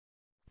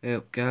Hey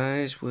up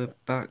guys, we're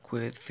back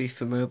with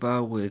FIFA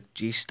Mobile with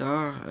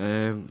G-Star.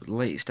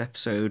 Latest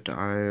episode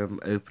I am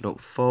open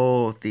up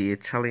for the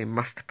Italian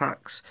Master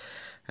Packs.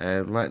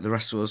 Like the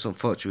rest of us,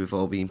 unfortunately we've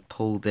all been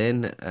pulled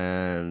in,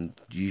 and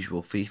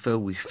usual FIFA,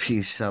 we've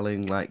been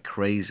selling like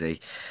crazy.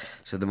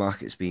 So the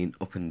market's been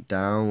up and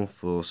down.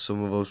 For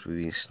some of us we've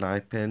been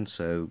sniping,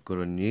 so good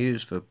on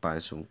news for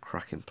buying some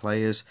cracking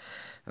players.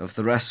 And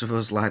for the rest of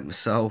us, like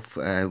myself,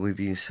 we've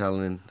been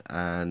selling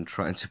and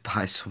trying to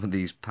buy some of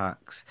these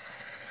packs.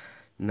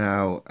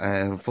 Now,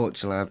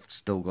 unfortunately, I've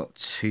still got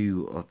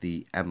two of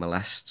the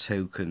MLS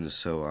tokens,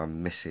 so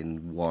I'm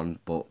missing one,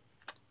 but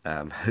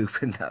I'm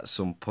hoping that at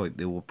some point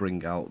they will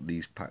bring out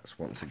these packs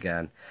once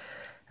again.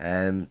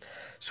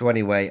 So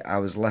anyway, I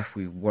was left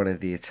with one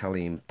of the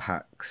Italian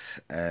packs,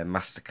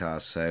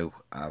 MasterCards, so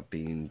I've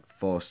been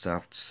forced to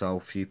have to sell a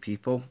few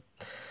people.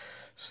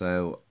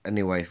 So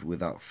anyway,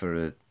 without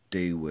further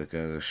ado, we're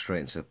going to go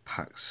straight into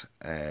packs.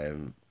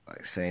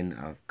 Like saying,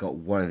 I've got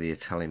one of the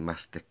Italian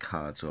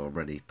MasterCards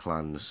already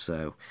planned,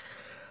 so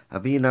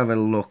I've been having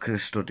a look and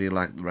study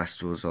like the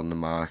rest of us on the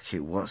market,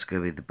 what's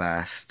going to be the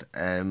best.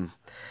 I've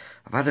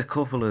had a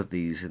couple of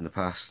these in the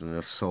past and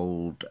I've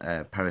sold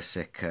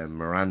Perisic and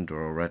Miranda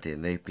already,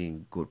 and they've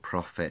been good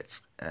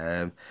profits.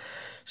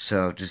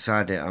 So I've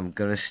decided I'm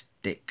going to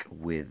stick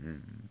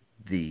with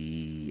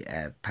the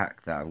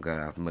pack that I'm going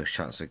to have the most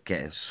chance of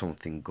getting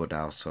something good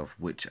out of,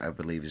 which I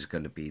believe is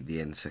going to be the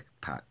Inter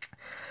pack.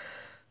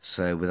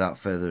 So without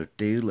further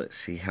ado, let's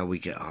see how we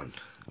get on.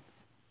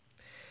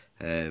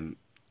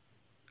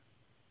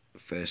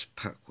 First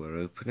pack we're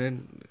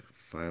opening,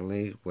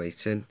 finally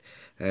waiting.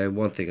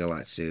 One thing I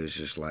like to do is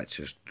just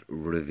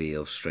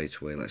reveal straight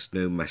away. Let's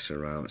no messing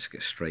around, let's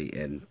get straight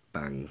in,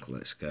 bang,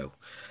 let's go.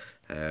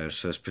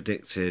 So as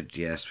predicted,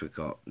 yes, we've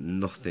got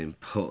nothing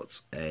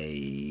but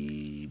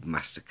a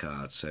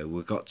MasterCard, so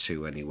we've got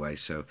two anyway,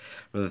 so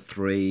another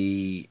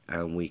three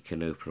and we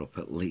can open up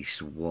at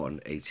least one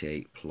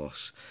 88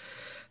 plus.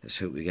 Let's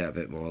hope we get a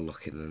bit more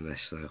lucky than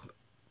this though.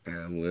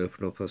 And we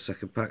open up our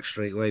second pack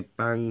straight away,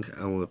 bang,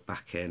 and we're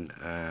back in,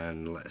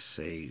 and let's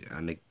see,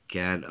 and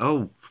again,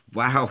 oh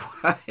wow,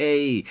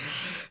 hey,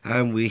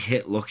 and we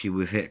hit lucky,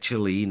 we've hit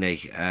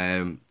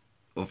Chiellini.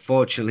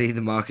 Unfortunately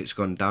the market's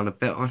gone down a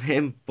bit on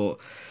him, but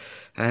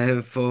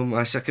for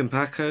my second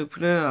pack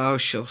opener I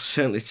shall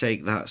certainly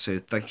take that, so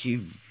thank you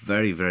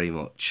very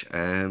much.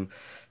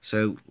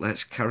 So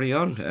let's carry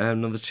on.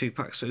 Another two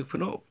packs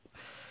open up.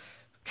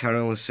 Carry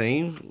on the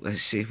same.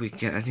 Let's see if we can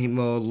get any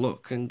more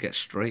luck and get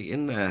straight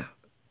in there.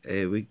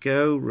 Here we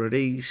go.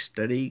 Ready,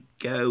 steady,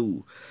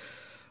 go.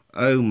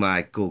 Oh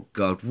my good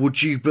God.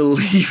 Would you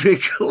believe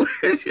it?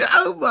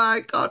 Oh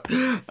my God.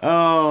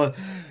 Oh,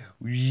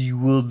 you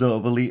will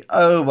not believe.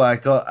 Oh my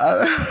God.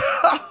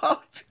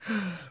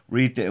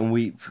 Read it and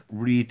weep.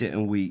 Read it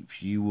and weep.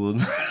 You will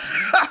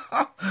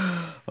not.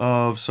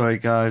 Oh, I'm sorry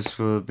guys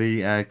for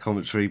the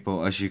commentary,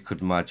 but as you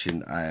could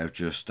imagine, I have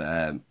just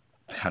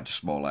had a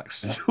small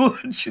accident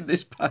watching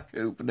this pack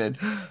opening.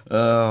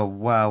 Oh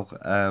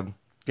wow.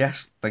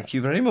 Yes, thank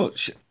you very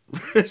much.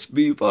 Let's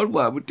move on.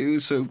 Wow, we're doing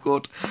so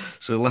good.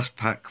 So last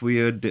pack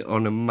we earned it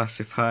on a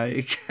massive high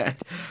again.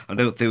 I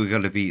don't think we're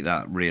going to beat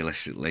that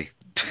realistically.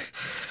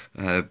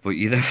 But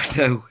you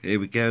never know. Here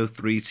we go.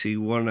 3,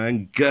 2, 1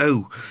 and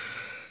go.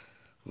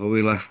 What are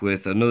we left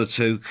with? Another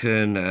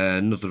token,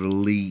 another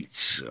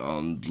elite.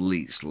 On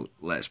elites,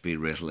 let's be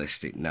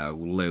realistic now,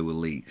 low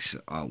elites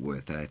aren't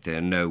worth anything. I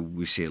know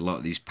we see a lot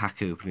of these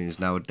pack openings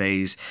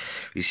nowadays.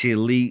 We see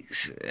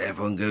elites,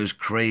 everyone goes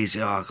crazy,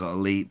 oh I got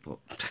elite, but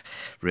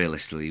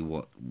realistically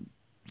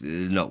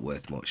they're not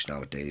worth much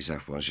nowadays.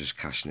 Everyone's just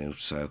cashing in,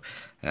 so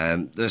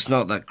that's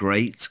not that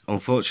great.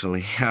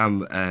 Unfortunately,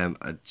 I'm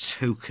a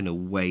token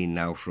away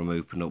now from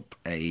opening up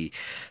a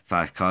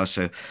 5 card,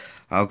 so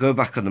I'll go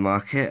back on the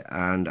market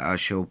and I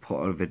shall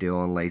put a video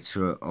on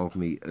later of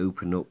me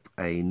open up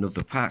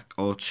another pack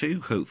or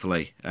two,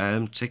 hopefully.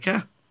 Take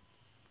care.